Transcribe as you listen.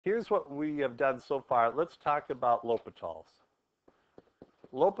Here's what we have done so far. Let's talk about L'Hopital's.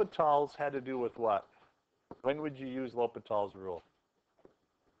 L'Hopital's had to do with what? When would you use L'Hopital's rule?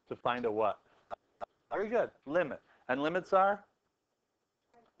 To find a what? Very good. Limit. And limits are?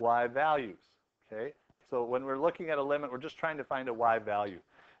 Y values. Okay? So when we're looking at a limit, we're just trying to find a Y value.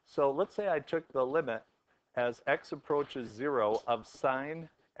 So let's say I took the limit as x approaches 0 of sine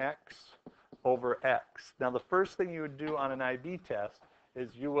x over x. Now the first thing you would do on an IB test is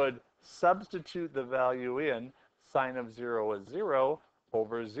you would substitute the value in. Sine of 0 is 0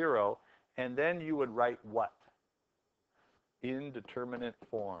 over 0. And then you would write what? Indeterminate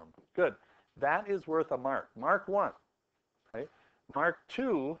form. Good. That is worth a mark. Mark 1. Right? Mark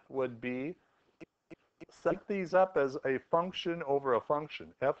 2 would be set these up as a function over a function.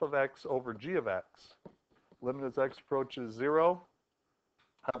 F of x over g of x. Limit as x approaches 0.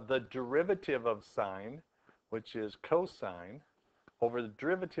 The derivative of sine, which is cosine, over the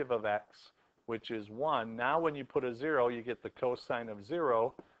derivative of x, which is 1. Now when you put a 0, you get the cosine of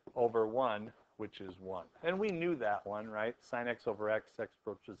 0 over 1, which is 1. And we knew that one, right? Sine x over x, x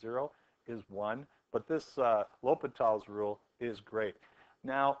approaches 0, is 1. But this L'Hopital's rule is great.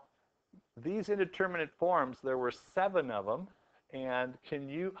 Now, these indeterminate forms, there were 7 of them. And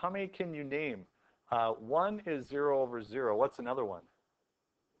how many can you name? 1 is 0 over 0. What's another one?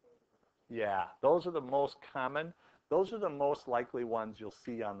 Yeah, those are the most common. Those are the most likely ones you'll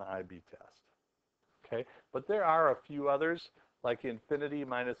see on the IB test. Okay, but there are a few others, like infinity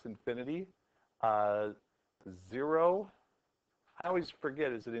minus infinity. 0, I always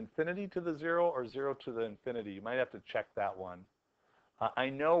forget, is it infinity to the 0 or 0 to the infinity? You might have to check that one. I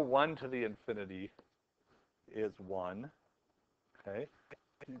know 1 to the infinity is 1. Okay,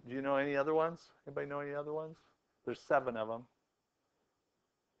 do you know any other ones? Anybody know any other ones? There's 7 of them.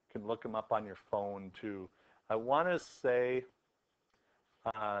 You can look them up on your phone too. I want to say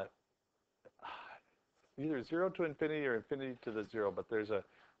either 0 to infinity or infinity to the 0, but there's a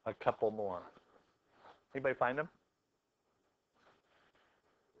couple more. Anybody find them?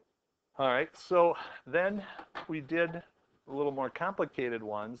 All right, so then we did a little more complicated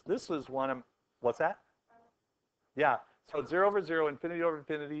ones. This was one of, what's that? Yeah, so 0 over 0, infinity over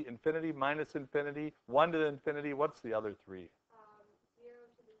infinity, infinity minus infinity, 1 to the infinity. What's the other 3? 0 to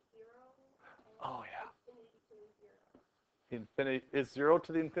the 0. Oh, yeah. Infinity to the 0. Infinity, is 0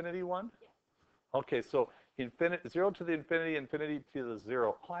 to the infinity 1? Yes. Okay, so 0 to the infinity, infinity to the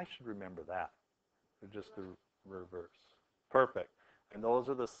 0. Oh, I should remember that. Just the reverse. Perfect. And those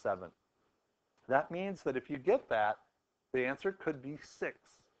are the 7. That means that if you get that, the answer could be 6.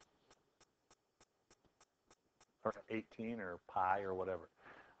 Or 18 or pi or whatever.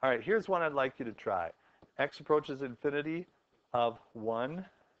 All right, here's one I'd like you to try. X approaches infinity of 1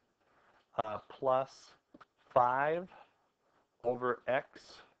 plus 5 over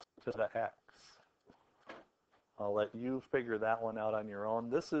x to the x. I'll let you figure that one out on your own.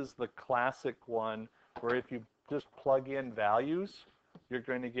 This is the classic one where if you just plug in values, you're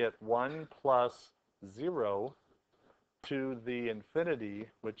going to get 1 plus 0 to the infinity,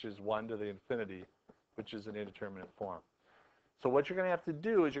 which is 1 to the infinity, which is an indeterminate form. So what you're going to have to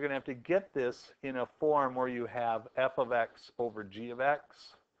do is you're going to have to get this in a form where you have f of x over g of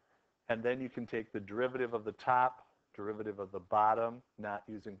x, and then you can take the derivative of the top, derivative of the bottom, not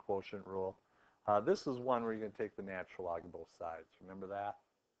using quotient rule. This is one where you're going to take the natural log of both sides. Remember that?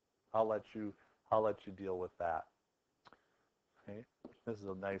 I'll let you deal with that. Okay? This is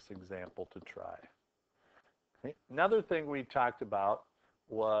a nice example to try. Okay? Another thing we talked about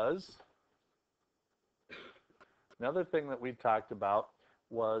was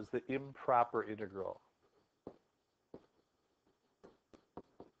the improper integral.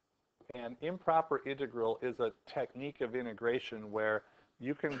 And improper integral is a technique of integration where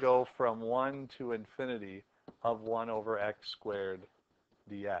you can go from 1 to infinity of 1 over x squared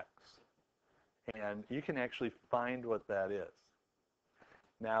dx. And you can actually find what that is.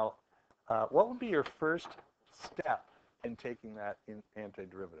 Now, what would be your first step in taking that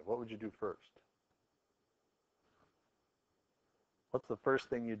antiderivative? What would you do first? What's the first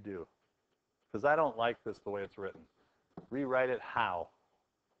thing you do? Because I don't like this the way it's written. Rewrite it how?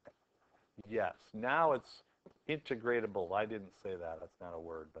 Yes. Now it's integratable. I didn't say that. That's not a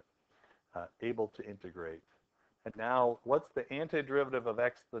word, but able to integrate. And now, what's the antiderivative of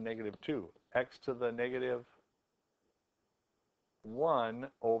x to the negative 2? X to the negative 1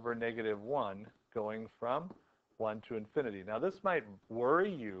 over negative 1 going from 1 to infinity. Now, this might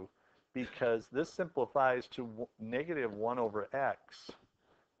worry you because this simplifies to negative 1 over x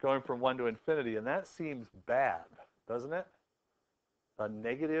going from 1 to infinity, and that seems bad, doesn't it? A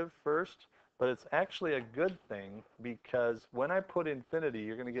negative first. but it's actually a good thing because when I put infinity,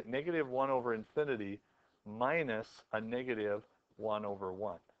 you're going to get negative 1 over infinity minus a negative 1 over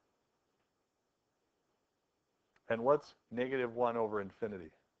 1. And what's negative 1 over infinity?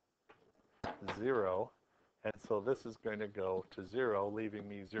 0. And so this is going to go to 0, leaving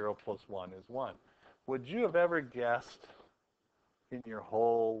me 0 plus 1 is 1. Would you have ever guessed in your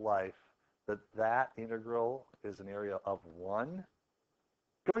whole life that that integral is an area of 1?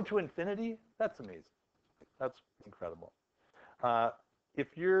 Going to infinity? That's amazing. That's incredible. If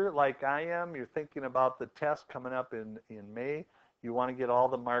you're like I am, you're thinking about the test coming up in May, you want to get all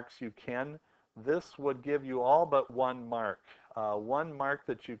the marks you can, this would give you all but 1 mark. 1 mark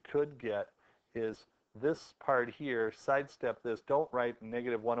that you could get is this part here. Sidestep this. Don't write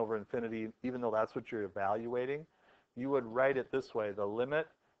negative 1 over infinity, even though that's what you're evaluating. You would write it this way: the limit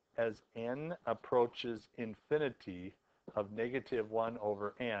as n approaches infinity of negative 1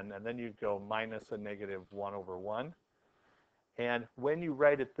 over n, and then you go minus a negative 1 over 1. And when you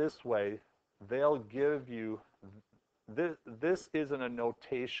write it this way, they'll give you, this isn't a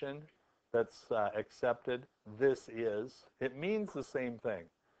notation that's accepted. This is. It means the same thing,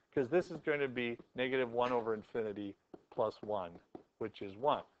 because this is going to be negative 1 over infinity plus 1, which is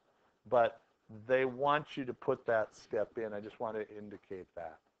 1. But they want you to put that step in. I just want to indicate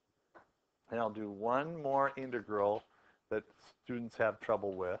that. And I'll do one more integral that students have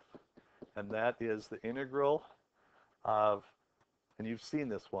trouble with, and that is the integral of, and you've seen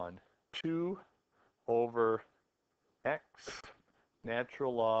this one, 2 over x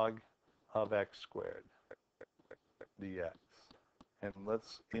natural log of x squared dx. And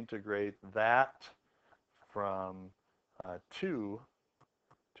let's integrate that from 2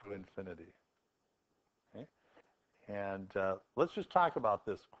 to infinity. Okay? And let's just talk about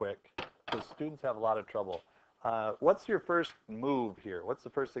this quick, because students have a lot of trouble. What's your first move here? What's the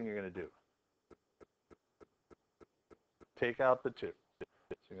first thing you're going to do? Take out the 2. So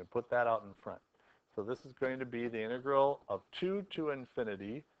you're going to put that out in front. So this is going to be the integral of 2 to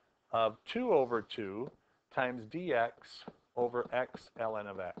infinity of 2 over 2 times dx over x ln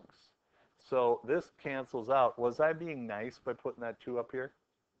of x. So this cancels out. Was I being nice by putting that 2 up here?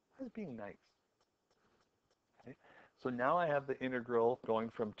 I was being nice. Okay. So now I have the integral going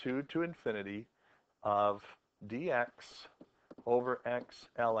from 2 to infinity of dx over x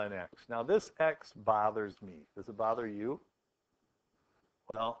ln x. Now this x bothers me. Does it bother you?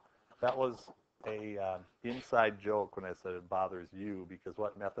 Well, that was a inside joke when I said it bothers you, because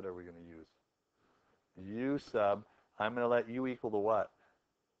what method are we going to use? U sub, I'm going to let u equal to what?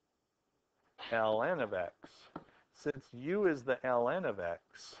 ln of x. Since u is the ln of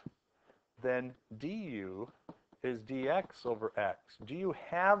x, then du is dx over x. Do you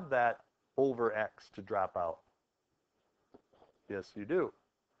have that over x to drop out? Yes, you do.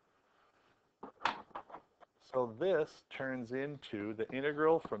 So this turns into the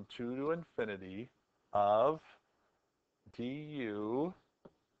integral from 2 to infinity of du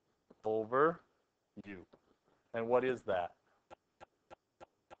over u. And what is that?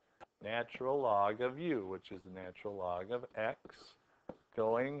 Natural log of u, which is the natural log of x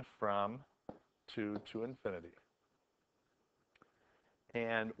going from 2 to infinity.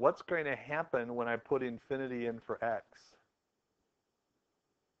 And what's going to happen when I put infinity in for x?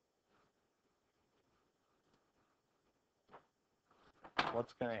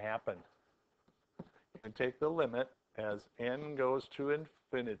 What's going to happen? You can take the limit as n goes to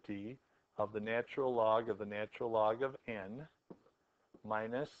infinity of the natural log of n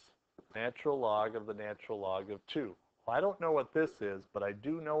minus natural log of the natural log of 2. Well, I don't know what this is, but I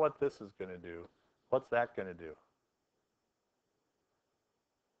do know what this is going to do. What's that going to do?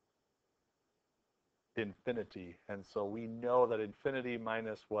 Infinity. And so we know that infinity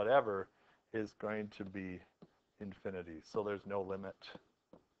minus whatever is going to be infinity. So there's no limit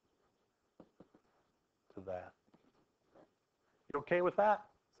to that. You okay with that?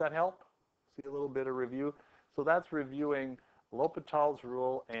 Does that help? See a little bit of review? So that's reviewing LHopital's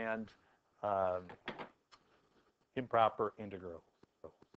rule and improper integrals.